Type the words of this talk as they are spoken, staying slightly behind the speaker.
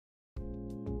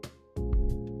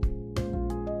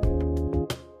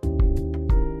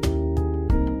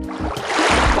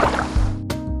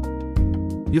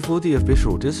Before the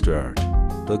official discharge,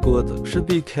 the goods should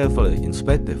be carefully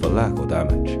inspected for lack of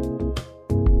damage.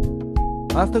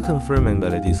 After confirming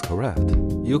that it is correct,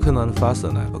 you can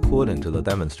unfasten it according to the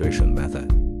demonstration method.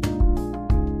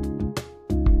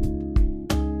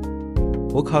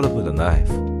 We'll cut it with a knife.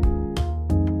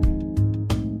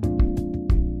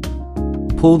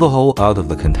 Pull the hole out of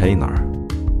the container.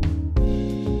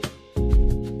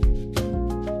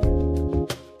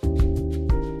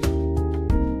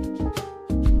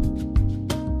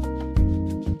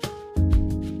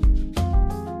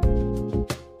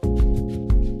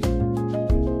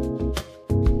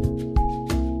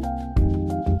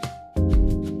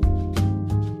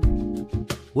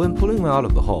 When pulling out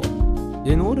of the hole,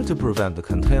 in order to prevent the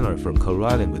container from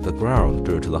colliding with the ground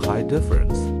due to the height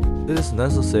difference, it is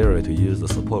necessary to use the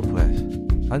support plate,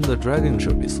 and the dragging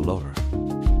should be slower.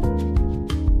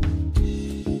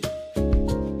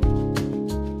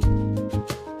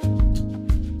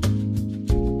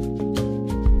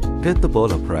 Get the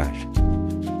bolt upright.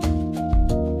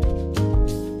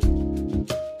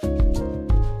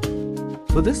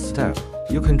 For this step,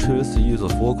 you can choose to use a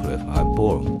forklift and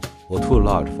boom, or two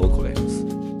large forklifts.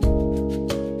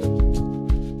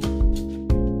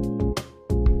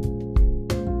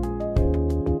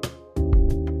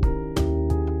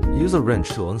 Use a wrench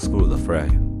to unscrew the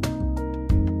frame.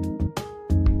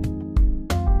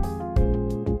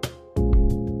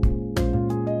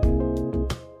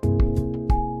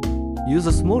 Use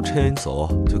a small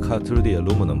chainsaw to cut through the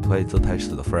aluminum plates attached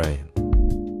to the frame.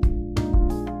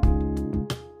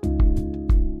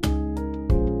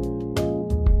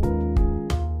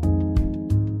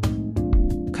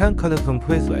 Can't cut it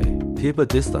completely, keep a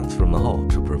distance from the hole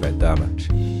to prevent damage.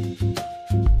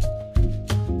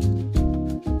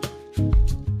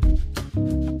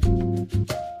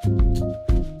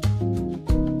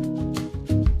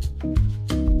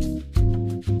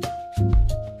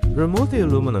 Remove the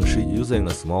aluminum sheet using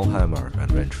a small hammer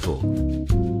and wrench tool.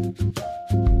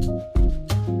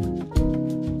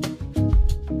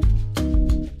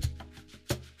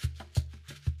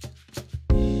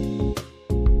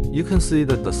 You can see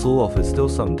that the saw-off is still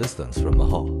some distance from the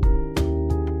hole.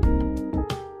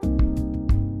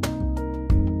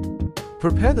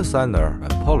 Prepare the sander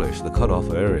and polish the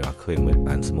cut-off area cleanly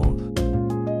and smooth.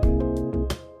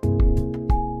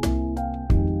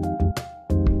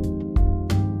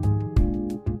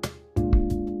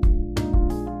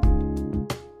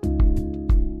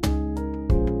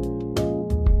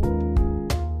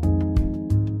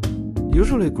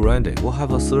 Usually grinding will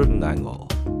have a certain angle,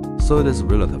 so it is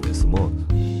relatively smooth.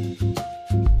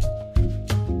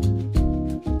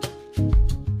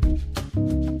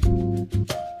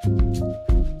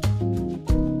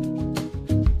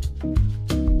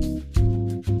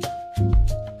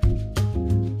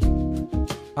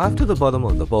 After the bottom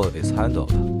of the boat is handled,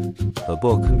 the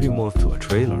boat can be moved to a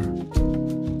trailer.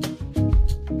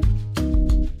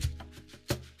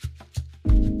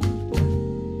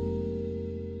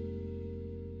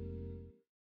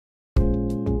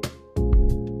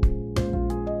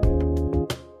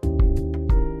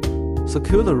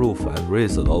 Secure the roof and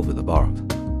raise it over the bark.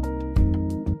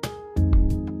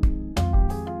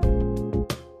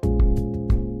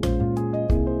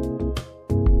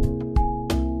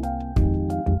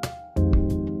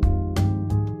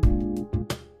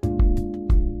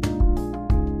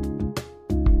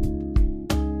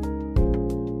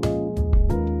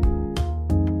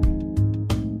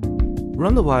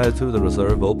 Run the wire through the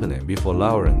reserve opening before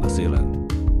lowering the sealant.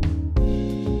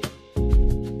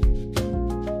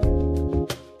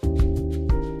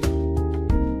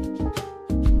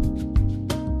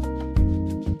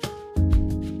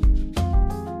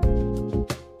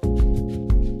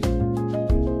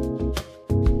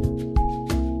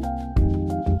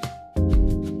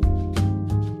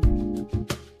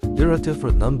 There are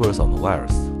different numbers on the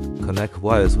wires. Connect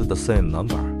wires with the same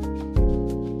number.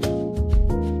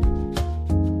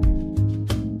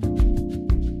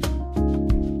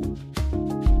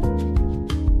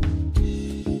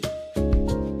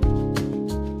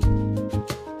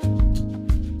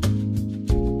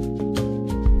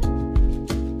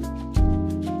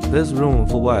 There's room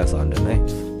for wires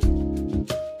underneath.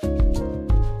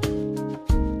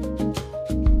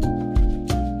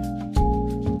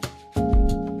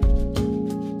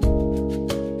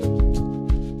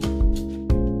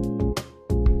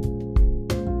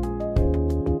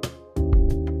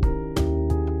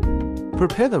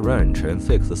 Prepare the wrench and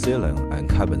fix the ceiling and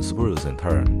cabin screws in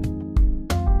turn.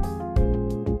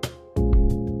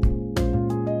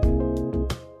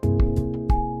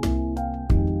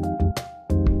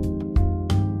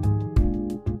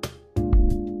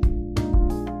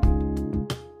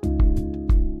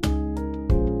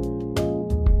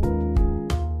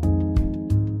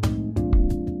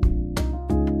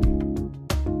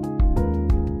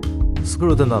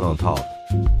 Screw the nut on top.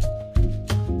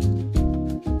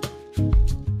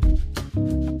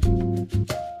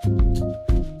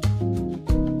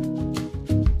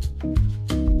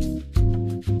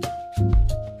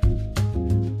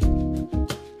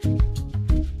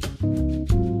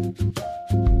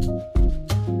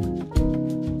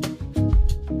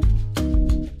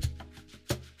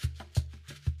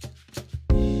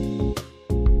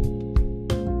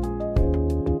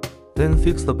 Then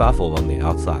fix the baffle on the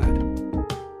outside.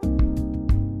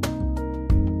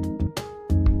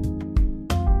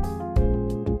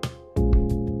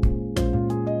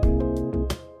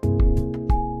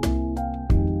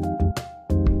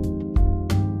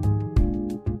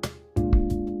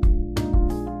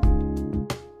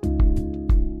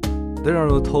 There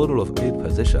are a total of 8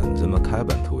 positions in the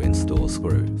cabin to install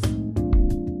screws.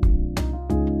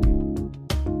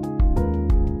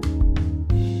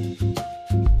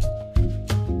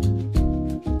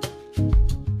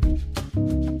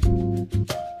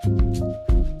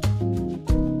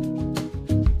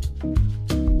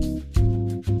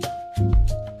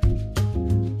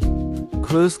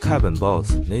 Closed cabin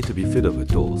bolts need to be fitted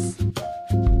with doors.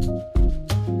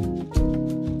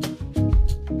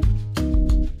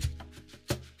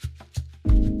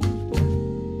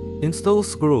 Install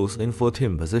screws in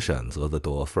 14 positions of the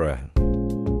door frame.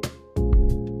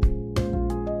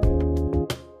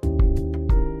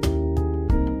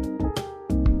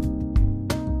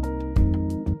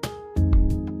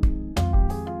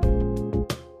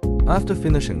 After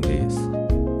finishing these,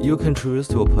 you can choose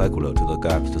to apply glue to the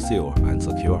gaps to seal and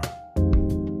secure.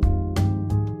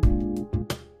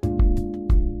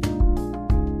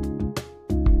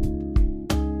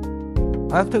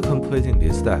 After completing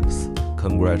these steps,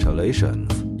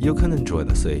 congratulations, you can enjoy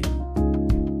the sea.